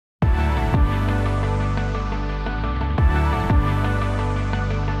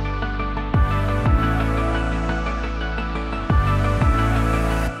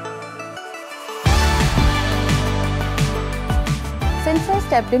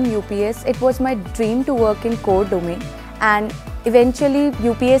stepped in UPS, it was my dream to work in core domain, and eventually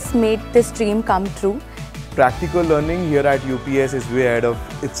UPS made this dream come true. Practical learning here at UPS is way ahead of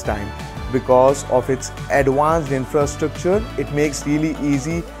its time. Because of its advanced infrastructure, it makes really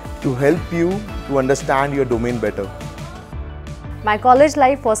easy to help you to understand your domain better. My college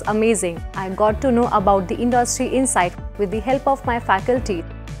life was amazing. I got to know about the industry insight with the help of my faculty.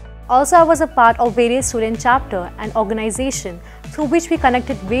 Also, I was a part of various student chapter and organization through which we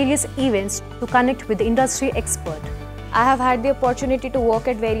conducted various events to connect with the industry expert. I have had the opportunity to work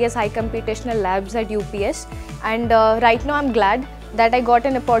at various high computational labs at UPS, and right now I'm glad that I got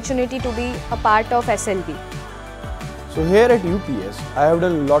an opportunity to be a part of SLB. So here at UPS, I have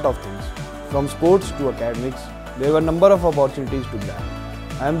done a lot of things. From sports to academics, there were a number of opportunities to grab.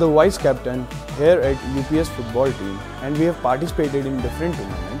 I am the vice captain here at UPS football team, and we have participated in different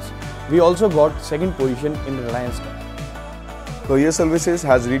tournaments. We also got second position in Reliance Cup. Career Services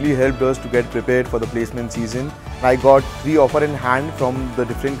has really helped us to get prepared for the placement season. I got 3 offers in hand from the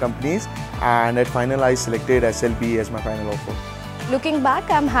different companies, and at final I selected SLB as my final offer. Looking back,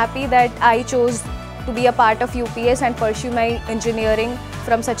 I'm happy that I chose to be a part of UPS and pursue my engineering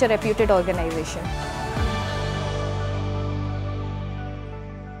from such a reputed organization.